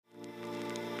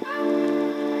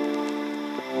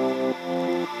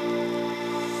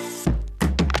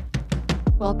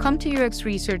Welcome to UX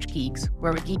Research Geeks,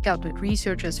 where we geek out with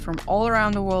researchers from all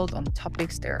around the world on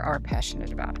topics they are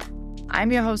passionate about.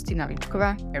 I'm your host, Tina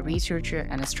Vitkova, a researcher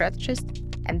and a strategist,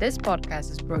 and this podcast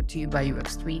is brought to you by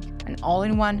UX Tweak, an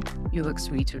all-in-one UX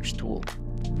research tool.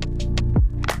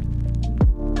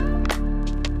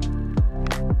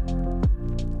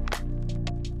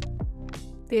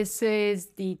 This is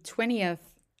the 20th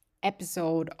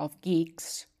episode of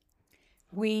Geeks.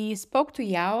 We spoke to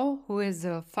Yao, who is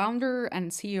a founder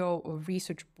and CEO of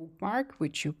Research Bookmark,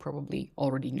 which you probably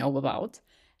already know about.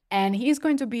 And he's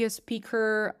going to be a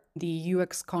speaker at the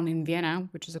uxcon in Vienna,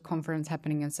 which is a conference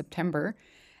happening in September.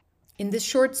 In this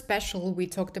short special, we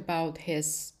talked about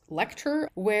his lecture,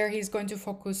 where he's going to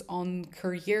focus on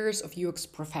careers of UX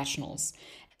professionals.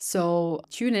 So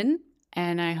tune in,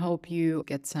 and I hope you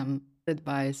get some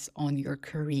advice on your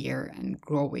career and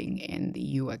growing in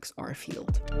the UXR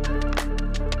field.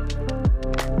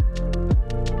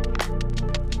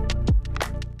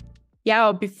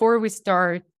 Yeah, before we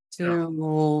start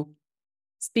to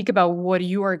speak about what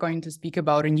you are going to speak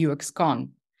about in uxcon,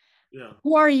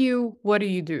 who are you? What do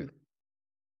you do?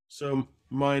 So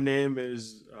my name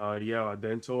is Yao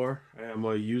Adantor. I am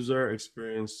a user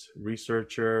experience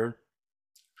researcher,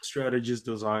 strategist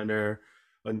designer,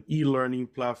 an e-learning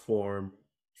platform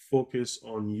focused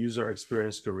on user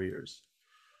experience careers.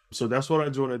 So that's what I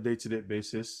do on a day-to-day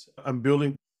basis. I'm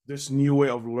building this new way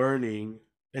of learning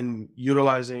and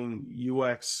utilizing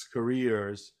UX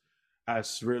careers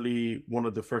as really one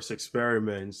of the first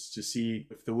experiments to see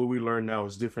if the way we learn now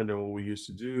is different than what we used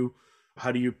to do.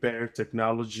 How do you pair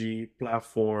technology,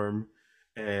 platform,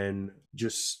 and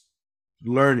just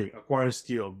learning, acquiring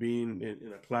skill, being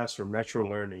in a classroom, natural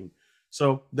learning?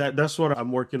 So that's what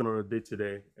I'm working on a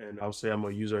day-to-day. And I'll say I'm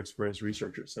a user experience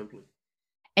researcher simply.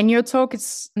 And your talk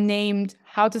is named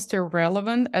How to Stay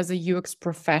Relevant as a UX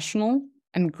Professional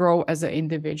and Grow as an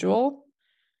Individual.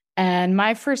 And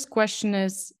my first question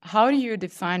is, how do you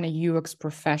define a UX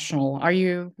professional? Are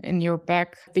you in your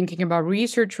back thinking about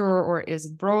researcher, or is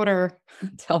it broader?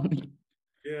 Tell me.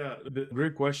 Yeah,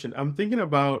 great question. I'm thinking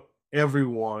about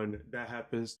everyone that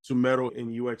happens to meddle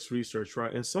in UX research,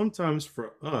 right? And sometimes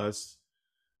for us,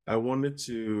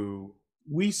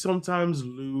 we sometimes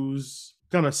lose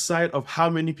kind of sight of how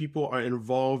many people are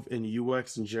involved in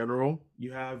UX in general.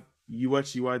 You have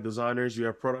UX, UI designers, you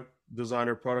have product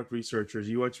designer, product researchers,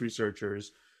 UX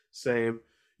researchers, same,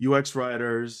 UX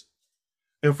writers,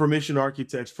 information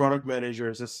architects, product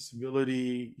managers,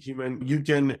 accessibility,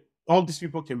 all these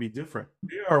people can be different.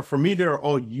 For me, they're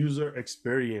all user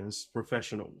experience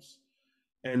professionals.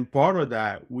 And part of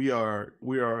that, we are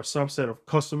a subset of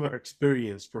customer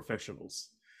experience professionals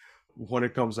when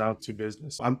it comes out to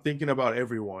business. I'm thinking about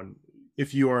everyone.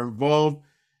 If you are involved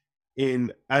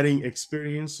in adding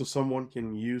experience so someone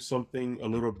can use something a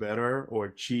little better or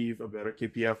achieve a better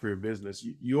KPI for your business,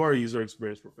 you are a user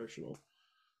experience professional.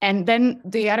 And then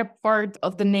the other part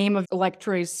of the name of the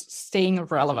lecture is staying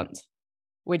relevant,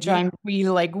 which I'm really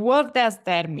like, what does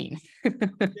that mean?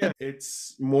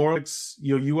 It's more like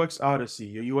your UX odyssey,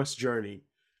 your UX journey,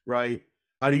 right?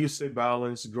 How do you stay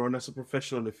balanced, growing as a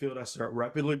professional in the field that's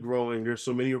rapidly growing? There's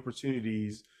so many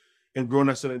opportunities, and growing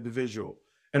as an individual.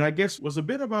 And I guess it was a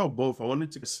bit about both. I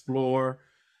wanted to explore,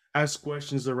 ask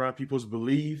questions around people's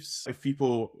beliefs, if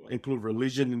people include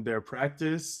religion in their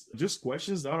practice, just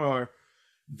questions that are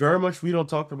very much we don't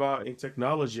talk about in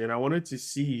technology. And I wanted to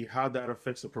see how that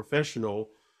affects a professional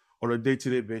on a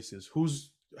day-to-day basis.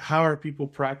 How are people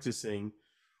practicing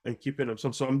and keeping up?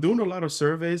 So I'm doing a lot of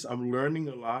surveys. I'm learning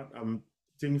a lot. I'm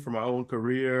thinking for my own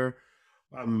career.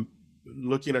 I'm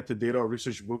looking at the data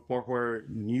research bookmark where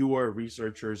newer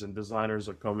researchers and designers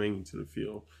are coming into the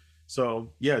field.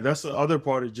 So yeah, that's the other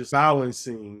part of just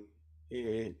balancing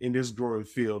in this growing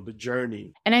field, the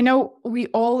journey. And I know we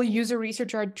all user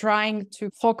research are trying to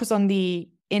focus on the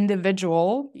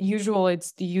individual. Usually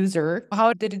it's the user.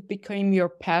 How did it become your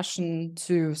passion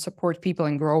to support people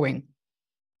in growing?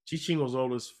 Teaching was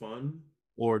always fun,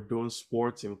 or doing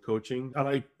sports and coaching. I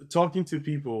like talking to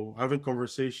people, having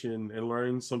conversation and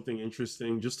learning something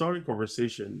interesting. Just starting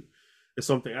conversation is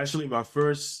something. Actually, my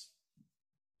first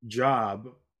job,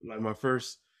 like my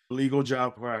first legal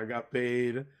job where I got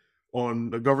paid on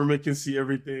the government can see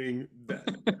everything. That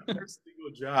first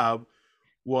legal job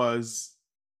was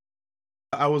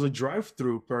I was a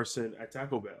drive-through person at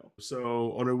Taco Bell.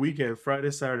 So on a weekend,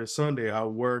 Friday, Saturday, Sunday, I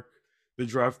work the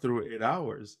drive-through 8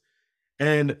 hours.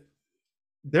 And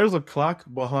there's a clock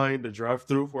behind the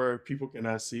drive-through where people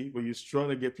cannot see, but you're trying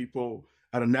to get people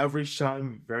at an average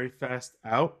time very fast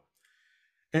out.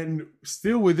 And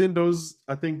still within those,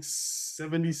 I think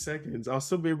 70 seconds, I'll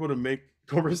still be able to make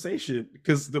conversation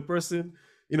because the person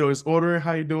It's ordering,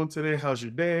 how you doing today? How's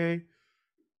your day?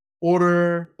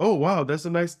 Order, oh wow, that's a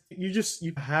nice,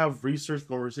 you have research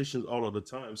conversations all of the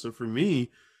time. So for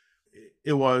me,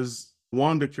 it was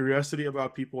one, the curiosity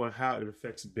about people and how it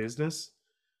affects business,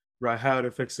 right? How it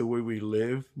affects the way we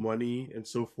live, money, and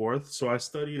so forth. So I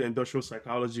studied industrial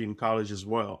psychology in college as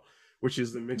well, which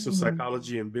is the mix of Mhm.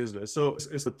 psychology and business. So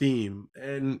it's a theme.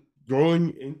 And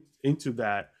growing into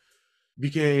that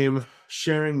became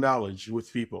sharing knowledge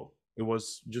with people. It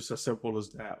was just as simple as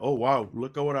that. Oh, wow,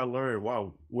 look at what I learned.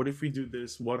 Wow, what if we do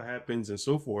this? What happens? And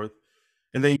so forth.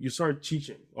 And then you start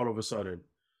teaching all of a sudden.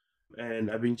 And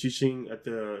I've been teaching at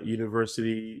the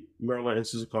University, Maryland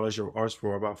Institute College of Arts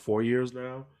for about 4 years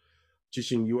now,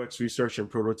 teaching UX research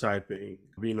and prototyping,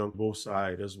 being on both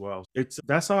sides as well.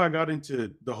 That's how I got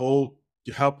into the whole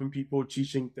helping people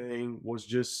teaching thing.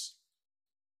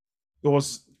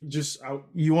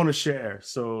 You want to share,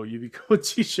 so you become a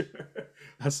teacher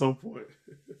at some point.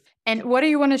 And what do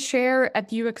you want to share at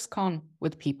uxcon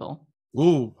with people?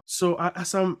 Ooh, so I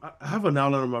have an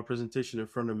outline of my presentation in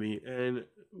front of me, and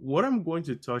what I'm going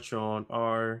to touch on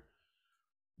are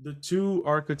the two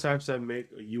archetypes that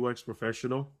make a UX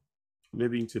professional,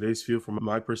 maybe in today's field from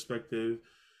my perspective,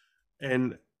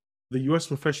 and the UX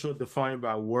professional defined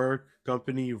by work,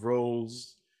 company,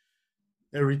 roles,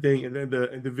 everything, and then the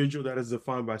individual that is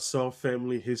defined by self,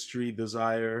 family, history,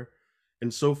 desire,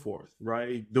 and so forth,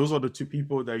 right? Those are the two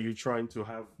people that you're trying to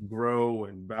have grow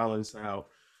and balance out.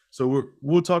 So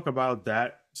we'll talk about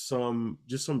that, some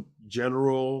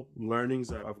general learnings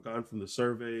that I've gotten from the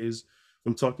surveys,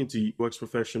 from talking to UX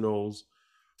professionals,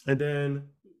 and then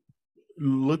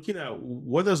looking at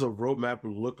what does a roadmap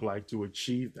look like to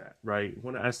achieve that, right? I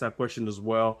want to ask that question as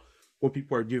well. When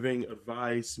people are giving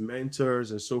advice,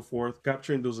 mentors, and so forth,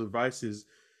 capturing those advices,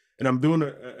 and I'm doing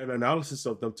an analysis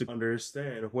of them to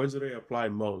understand where do they apply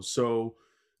most. So,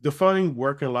 defining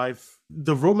work and life,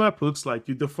 the roadmap looks like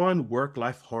you define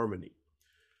work-life harmony,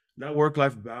 not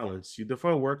work-life balance. You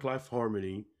define work-life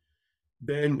harmony,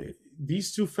 then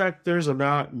these two factors are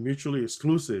not mutually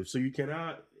exclusive. So you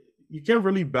can't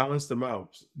really balance them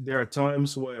out. There are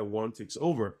times where one takes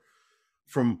over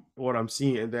from what I'm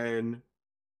seeing. And then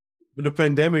the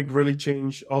pandemic really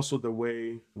changed also the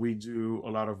way we do a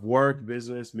lot of work,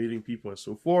 business, meeting people, and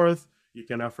so forth. You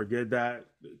cannot forget that.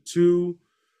 Two,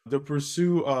 the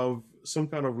pursuit of some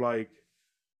kind of like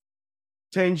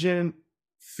tangent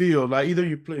field, like either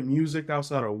you play music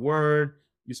outside of work,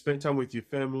 you spend time with your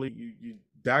family, you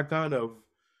that kind of,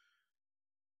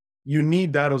 you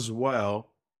need that as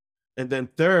well. And then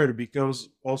third becomes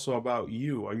also about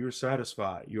you. Are you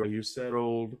satisfied? Are you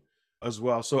settled as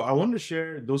well? So I want to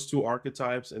share those two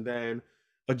archetypes, and then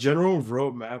a general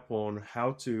roadmap on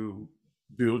how to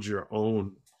build your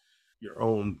own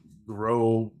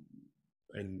grow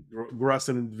and grow as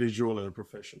an individual and a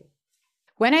professional.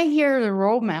 When I hear the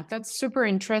roadmap, that's super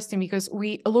interesting because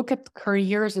we look at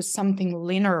careers as something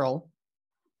linear.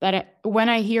 But when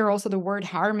I hear also the word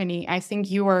harmony, I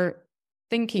think you are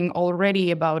thinking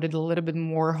already about it a little bit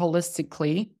more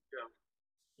holistically. Yeah.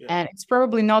 Yeah. And it's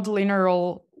probably not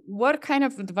linear. What kind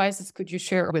of advices could you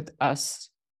share with us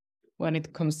when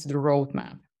it comes to the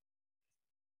roadmap?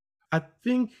 I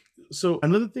think so.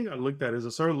 Another thing I looked at is I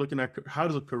started looking at how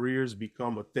does careers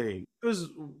become a thing? Because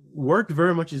work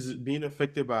very much is being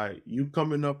affected by you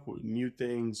coming up with new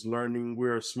things, learning.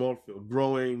 We're a small field,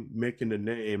 growing, making a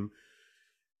name.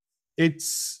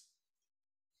 It's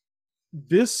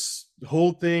this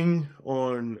whole thing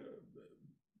on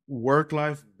work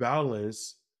life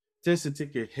balance tends to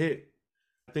take a hit.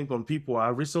 I think on people. I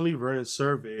recently ran a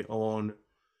survey on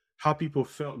how people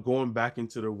felt going back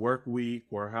into the work week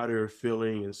or how they're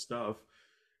feeling and stuff.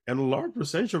 And a large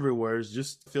percentage of it was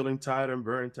just feeling tired and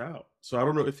burnt out. So I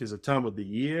don't know if it's a time of the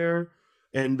year.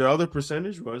 And the other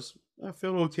percentage was, I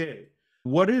feel okay.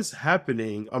 What is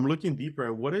happening? I'm looking deeper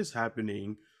at what is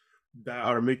happening that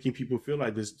are making people feel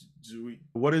like this.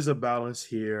 What is a balance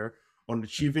here on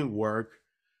achieving work,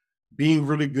 being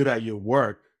really good at your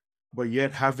work, but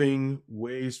yet having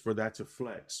ways for that to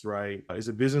flex, right? Is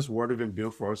a business world even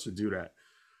built for us to do that?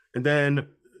 And then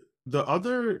the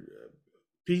other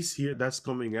piece here that's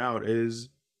coming out is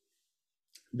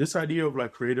this idea of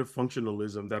like creative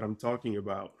functionalism that I'm talking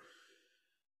about.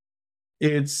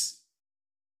 It's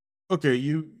okay,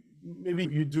 you maybe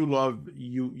you do love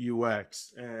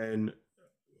UX, and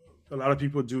a lot of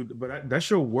people do, but that's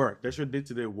your work, that's your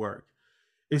day-to-day work.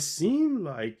 It seemed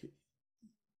like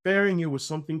pairing it with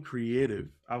something creative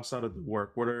outside of the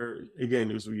work, whether again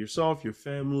it was with yourself, your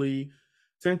family,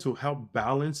 tend to help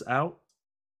balance out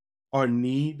our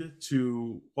need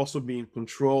to also be in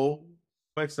control.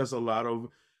 There's a lot of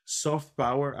soft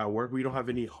power at work. We don't have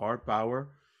any hard power.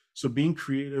 So being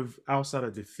creative outside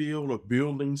of the field of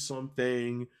building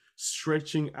something,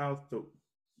 stretching out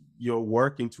your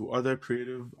work into other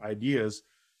creative ideas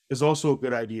is also a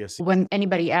good idea. When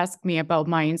anybody asks me about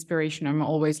my inspiration, I'm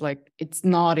always like, it's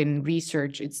not in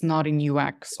research, it's not in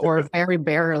UX, or very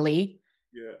barely.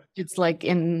 Yeah. It's like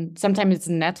sometimes it's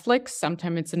in Netflix,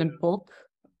 sometimes it's in a book.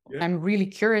 Yeah. I'm really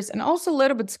curious and also a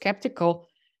little bit skeptical.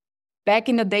 Back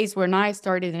in the days when I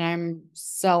started and I'm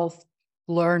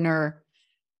self-learner,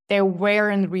 there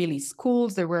weren't really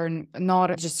schools. There were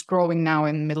not just growing now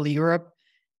in Middle Europe,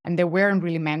 and there weren't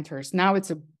really mentors. Now it's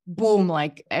a boom.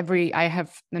 Like I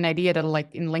have an idea that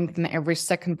like in LinkedIn, every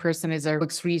second person is a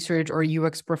UX research or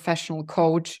UX professional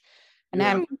coach. And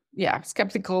Yeah. I'm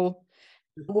skeptical.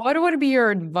 What would be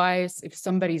your advice if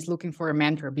somebody's looking for a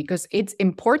mentor? Because it's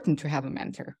important to have a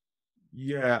mentor.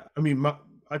 Yeah. I mean,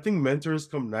 I think mentors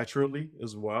come naturally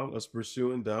as well as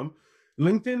pursuing them.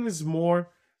 LinkedIn is more,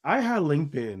 I had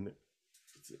LinkedIn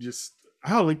just, I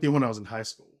had LinkedIn when I was in high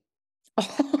school. I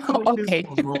had LinkedIn Okay.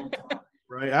 for a long time,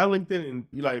 right? I had LinkedIn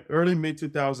in like early mid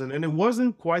 2000, and it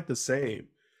wasn't quite the same.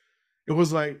 It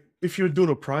was like if you're doing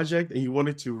a project and you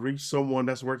wanted to reach someone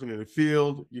that's working in the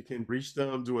field, you can reach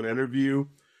them, do an interview.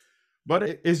 But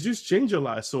it's just changed a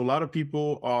lot. So a lot of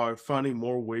people are finding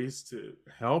more ways to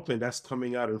help, and that's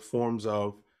coming out in forms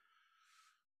of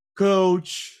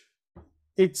coach.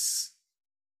 It's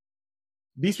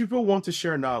these people want to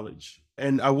share knowledge,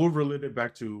 and I will relate it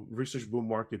back to research boom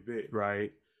market bit,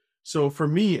 right? So for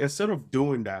me, instead of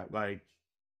doing that, like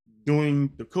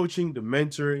doing the coaching, the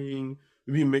mentoring,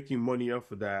 maybe making money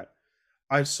off of that,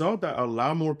 I saw that a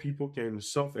lot more people can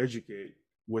self-educate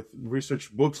with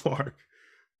research bookmark,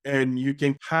 and you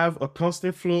can have a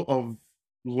constant flow of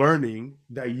learning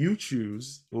that you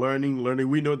choose. Learning.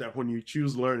 We know that when you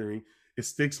choose learning, it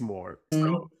sticks more.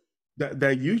 So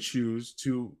that you choose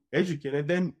to educate, and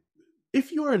then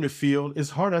if you are in the field, it's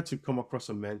harder to come across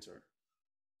a mentor.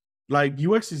 Like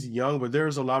UX is young, but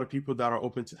there's a lot of people that are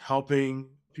open to helping,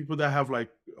 people that have like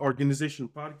organization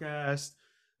podcasts.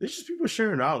 There's just people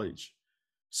sharing knowledge.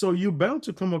 So you're bound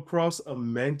to come across a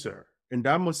mentor, and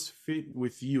that must fit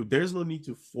with you. There's no need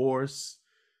to force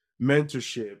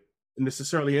mentorship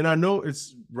necessarily. And I know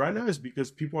it's right now it's because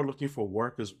people are looking for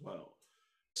work as well.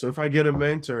 So if I get a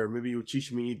mentor, maybe you'll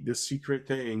teach me the secret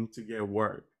thing to get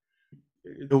work.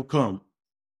 It'll come.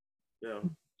 Yeah.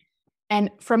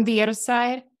 And from the other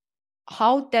side,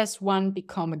 how does one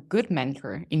become a good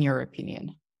mentor, in your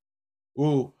opinion?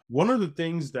 Well, one of the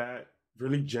things that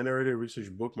really generated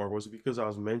research bookmark was because I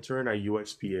was mentoring at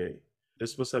UXPA.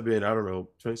 This must have been, I don't know,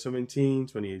 2017,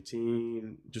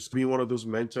 2018. Just being one of those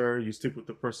mentors, you stick with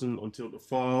the person until the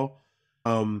fall.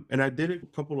 And I did it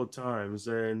a couple of times,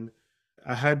 and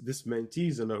I had this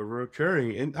mentees and a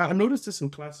recurring, and I noticed this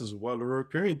in class as well. The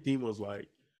recurring theme was like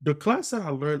the class that I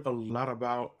learned a lot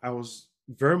about, I was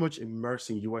very much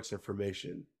immersed in UX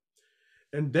information.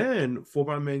 And then for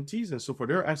my mentees and so forth,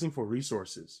 they're asking for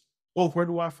resources. Oh, where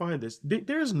do I find this?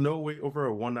 There's no way over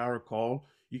a 1 hour call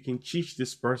you can teach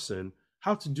this person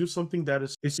how to do something that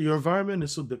is, it's your environment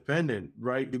is so dependent,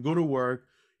 right? You go to work,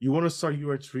 you want to start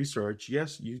UX research.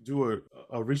 Yes, you do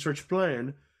a research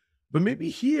plan, but maybe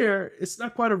here it's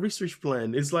not quite a research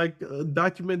plan. It's like a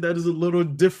document that is a little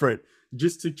different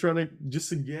just to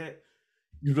get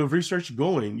the research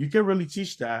going. You can't really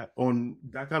teach that on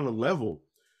that kind of level.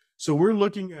 So we're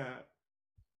looking at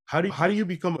how do you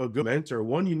become a good mentor?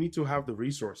 One, you need to have the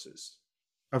resources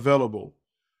available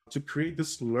to create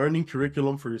this learning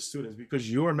curriculum for your students, because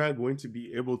you are not going to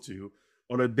be able to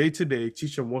on a day-to-day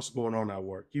teach them what's going on at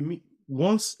work. You meet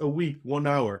once a week, 1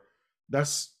 hour.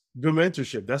 That's good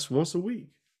mentorship. That's once a week.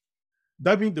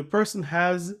 That means the person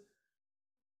has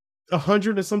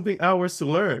 100 and something hours to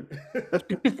learn.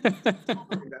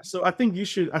 So I think you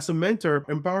should, as a mentor,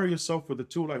 empower yourself with a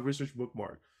tool like Research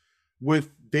Bookmark, with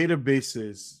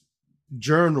databases,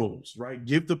 journals, right?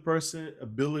 Give the person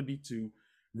ability to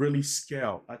really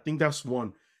scale. I think that's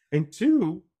one. And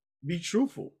two, be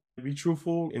truthful. Be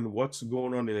truthful in what's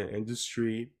going on in the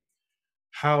industry,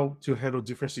 how to handle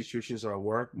different situations at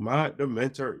work. The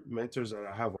mentors that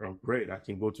I have are great. I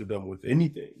can go to them with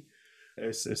anything.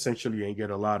 It's essentially and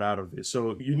get a lot out of it.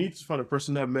 So you need to find a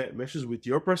person that meshes with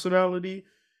your personality,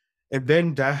 and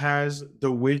then that has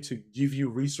the way to give you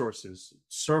resources,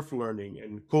 self-learning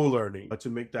and co-learning to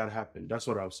make that happen. That's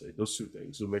what I would say. Those two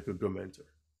things will make a good mentor.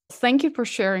 Thank you for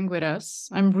sharing with us.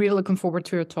 I'm really looking forward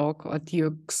to your talk at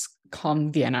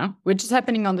uxcon Vienna, which is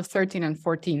happening on the 13th and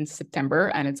 14th September,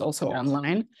 and it's also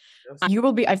online. Yes. You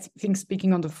will be, I think,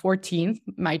 speaking on the 14th.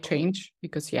 Might change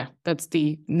because, yeah, that's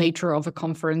the nature of a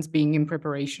conference being in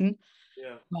preparation.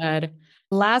 Yeah. But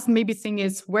last maybe thing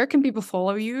is, where can people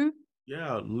follow you?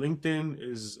 Yeah, LinkedIn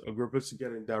is a great place to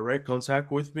get in direct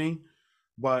contact with me.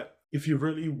 But if you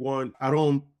really want,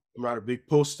 I'm not a big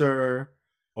poster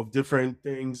of different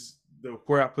things.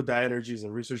 Where I put that energy is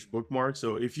in research bookmarks.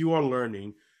 So if you are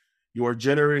learning, you are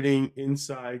generating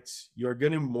insights, you're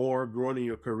getting more, growing in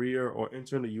your career or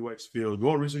entering the UX field, go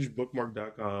on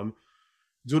researchbookmark.com.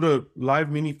 Do the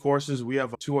live mini courses. We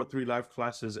have 2 or 3 live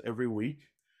classes every week.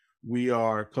 We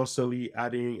are constantly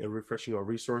adding and refreshing our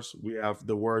resource. We have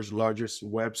the world's largest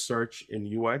web search in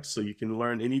UX, so you can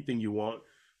learn anything you want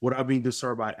without being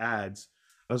disturbed by ads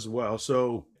as well.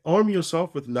 So arm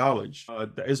yourself with knowledge.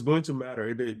 It's going to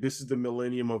matter. This is the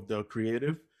millennium of the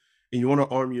creative, and you want to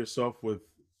arm yourself with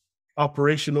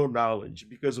operational knowledge,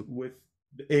 because with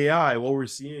the AI, what we're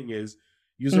seeing is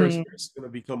user Mm, experience is going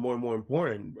to become more and more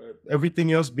important. But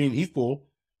everything else being equal,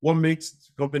 what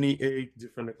makes company A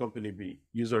different than company B?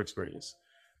 User experience.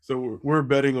 So we're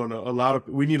betting on a lot of.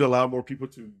 We need a lot more people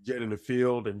to get in the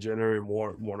field and generate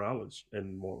more knowledge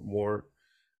and more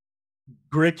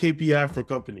great KPI for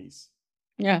companies.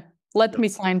 yeah, let Yep. me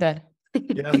sign that.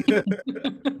 Yeah,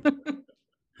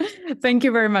 Thank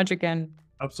you very much again.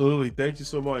 absolutely. Thank you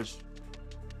so much.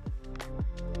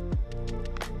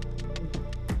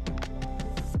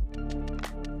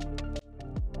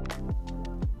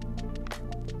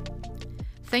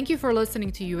 Thank you for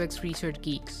listening to UX Research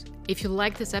Geeks. If you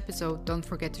like this episode, don't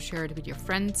forget to share it with your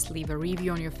friends, leave a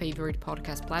review on your favorite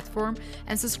podcast platform,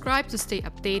 and subscribe to stay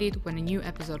updated when a new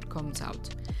episode comes out.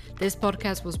 This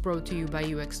podcast was brought to you by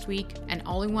UX Tweak, an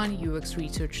all-in-one UX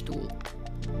research tool.